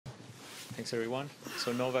Thanks, everyone.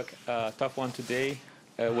 So Novak, tough one today.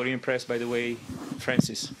 Were you impressed by the way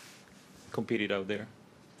Frances competed out there?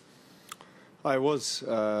 I was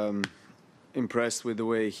impressed with the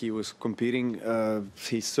way he was competing.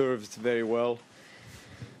 He served very well,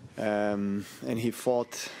 and he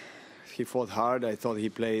fought hard. I thought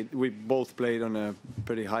we both played on a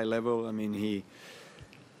pretty high level. I mean, he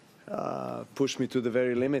pushed me to the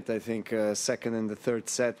very limit. I think second and the third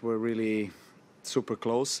set were really super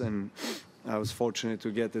close, and I was fortunate to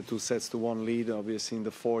get the 2-1 lead. Obviously, in the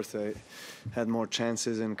fourth, I had more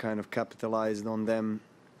chances and kind of capitalized on them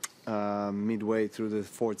midway through the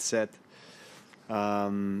fourth set.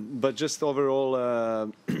 But just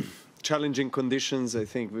overall, challenging conditions. I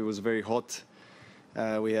think it was very hot.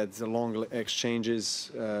 We had the long exchanges.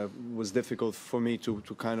 It was difficult for me to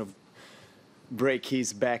kind of break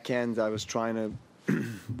his backhand. I was trying to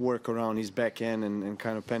work around his backhand and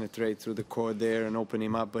kind of penetrate through the court there and open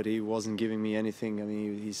him up, but he wasn't giving me anything. I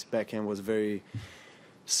mean, his backhand was very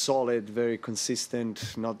solid, very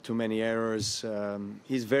consistent, not too many errors.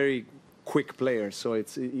 He's very quick player, so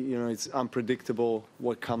it's it's unpredictable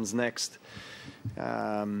what comes next.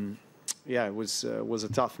 Yeah, it was a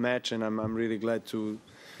tough match, and I'm really glad to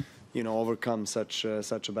overcome such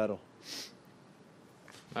a battle.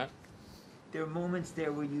 Matt? There were moments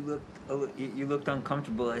there where you looked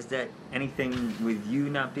uncomfortable. Is that anything with you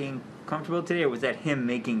not being comfortable today, or was that him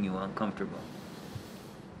making you uncomfortable?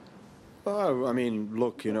 I mean,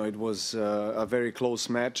 look, it was a very close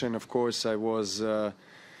match, and of course I was at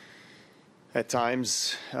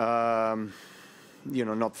times,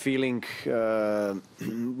 not feeling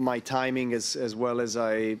my timing as well as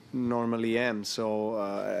I normally am. So,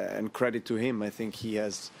 and credit to him, I think he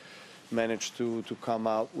has managed to come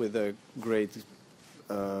out with a great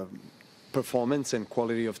performance and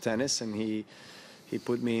quality of tennis, and he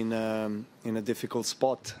put me in a difficult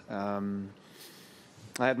spot.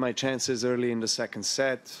 I had my chances early in the second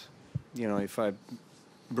set. If I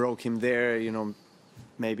broke him there,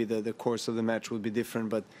 maybe the course of the match would be different.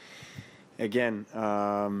 But again,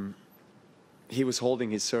 he was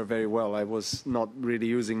holding his serve very well. I was not really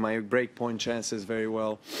using my break point chances very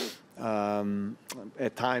well.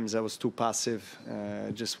 At times I was too passive.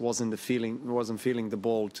 Just wasn't feeling the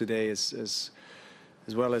ball today as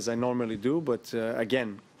well as I normally do. But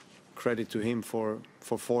again, credit to him for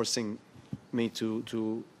forcing me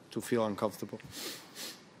to feel uncomfortable.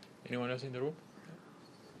 Anyone else in the room?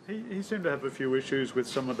 He seemed to have a few issues with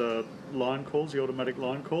some of the line calls, the automatic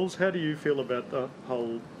line calls. How do you feel about the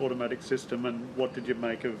whole automatic system, and what did you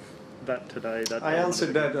make of that today? I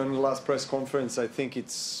answered that on the last press conference. I think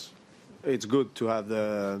it's good to have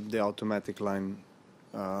the automatic line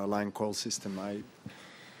call system. I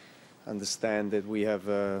understand that we have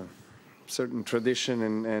a certain tradition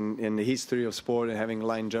and in the history of sport and having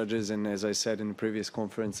line judges, and as I said in the previous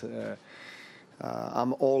conference,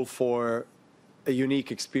 I'm all for a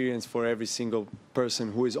unique experience for every single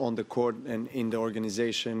person who is on the court and in the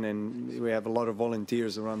organization, and we have a lot of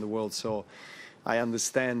volunteers around the world, so I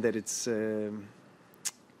understand that it's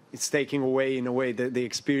taking away in a way the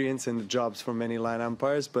experience and the jobs for many line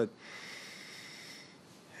umpires, but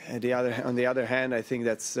on the other hand, I think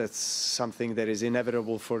that's something that is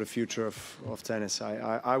inevitable for the future of tennis.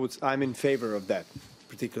 I'm in favor of that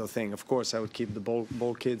particular thing. Of course, I would keep the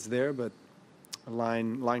ball kids there, but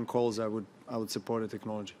line calls, I would support the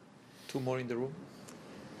technology. Two more in the room.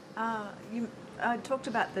 You talked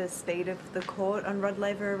about the speed of the court on Rod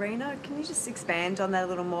Laver Arena. Can you just expand on that a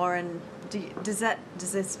little more? And does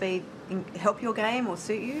the speed help your game or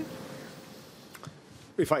suit you?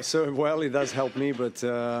 If I serve well, it does help me, but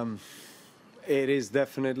it is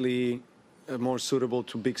definitely more suitable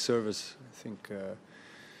to big service. I think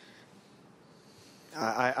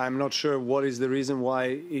I'm not sure what is the reason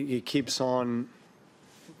why he keeps on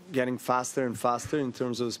getting faster and faster in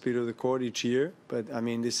terms of the speed of the court each year. But I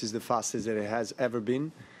mean, this is the fastest that it has ever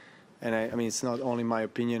been. And I mean, it's not only my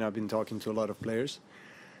opinion. I've been talking to a lot of players.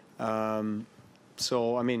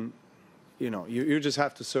 So I mean, you just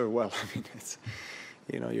have to serve well. I mean, it's,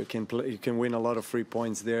 you can win a lot of free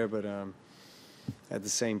points there, but at the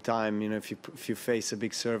same time, if you face a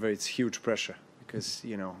big server, it's huge pressure. Because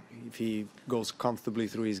if he goes comfortably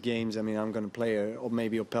through his games, I mean, I'm going to play or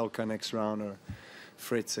maybe Opelka next round, or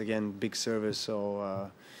Fritz again, big service.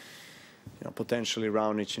 So potentially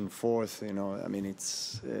Raonic in fourth. I mean,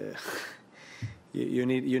 it's you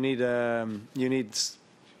need a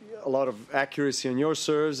lot of accuracy on your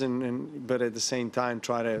serves, but at the same time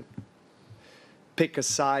try to pick a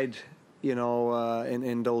side.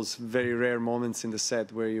 In those very rare moments in the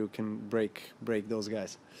set where you can break those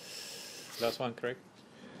guys. Last one, Craig.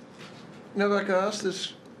 Novak, I asked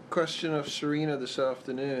this question of Serena this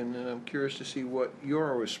afternoon, and I'm curious to see what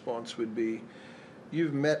your response would be.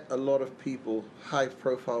 You've met a lot of people,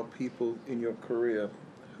 high-profile people in your career.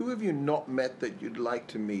 Who have you not met that you'd like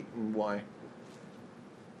to meet, and why?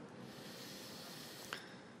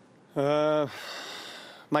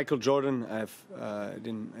 Michael Jordan. I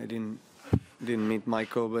didn't meet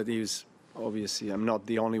Michael, but he was obviously. I'm not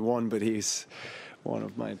the only one, but he's one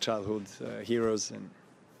of my childhood heroes and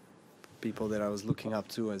people that I was looking up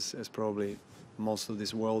to as probably most of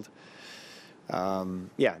this world.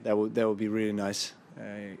 Yeah, that would be really nice.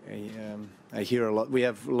 I hear a lot. We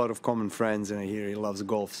have a lot of common friends, and I hear he loves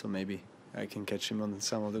golf, so maybe I can catch him on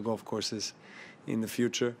some of the golf courses in the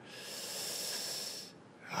future.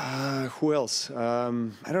 Who else? I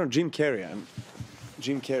don't know. Jim Carrey.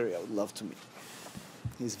 Jim Carrey, I would love to meet.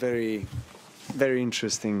 He's very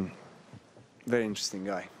interesting. Very interesting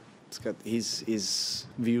guy. It's got his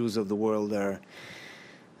views of the world are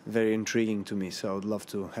very intriguing to me. So I would love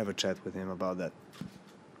to have a chat with him about that.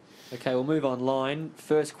 Okay, we'll move online.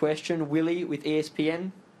 First question, Willie with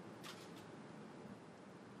ESPN.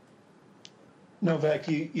 Novak,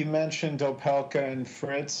 you mentioned Opelka and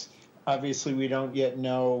Fritz. Obviously, we don't yet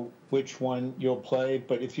know which one you'll play,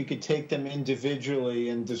 but if you could take them individually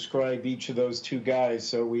and describe each of those two guys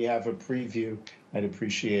so we have a preview, I'd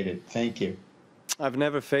appreciate it. Thank you. I've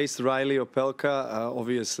never faced Riley Opelka,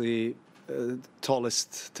 obviously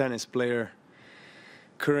tallest tennis player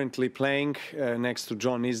currently playing next to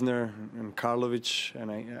John Isner and Karlovic,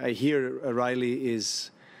 and I hear Riley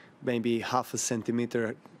is maybe half a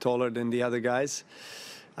centimeter taller than the other guys.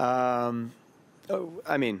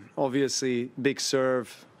 I mean, obviously big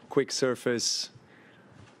serve, quick surface.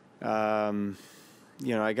 You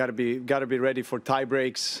know, I gotta be ready for tie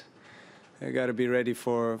breaks. I gotta be ready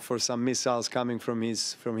for some missiles coming from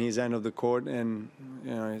his end of the court, and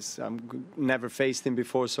you know, I'm never faced him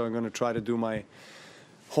before, so I'm gonna try to do my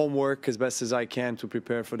homework as best as I can to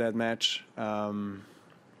prepare for that match.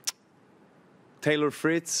 Taylor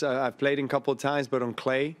Fritz, I've played him a couple of times, but on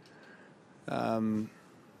clay.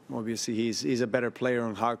 Obviously, he's a better player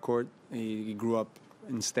on hard court. He grew up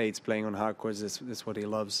in States playing on hard courts. That's what he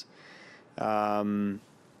loves.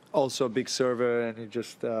 Also a big server, and he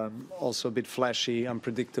just also a bit flashy,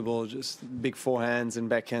 unpredictable, just big forehands and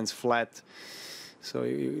backhands flat. So,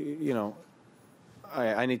 you know,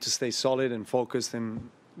 I need to stay solid and focused and,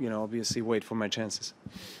 you know, obviously wait for my chances.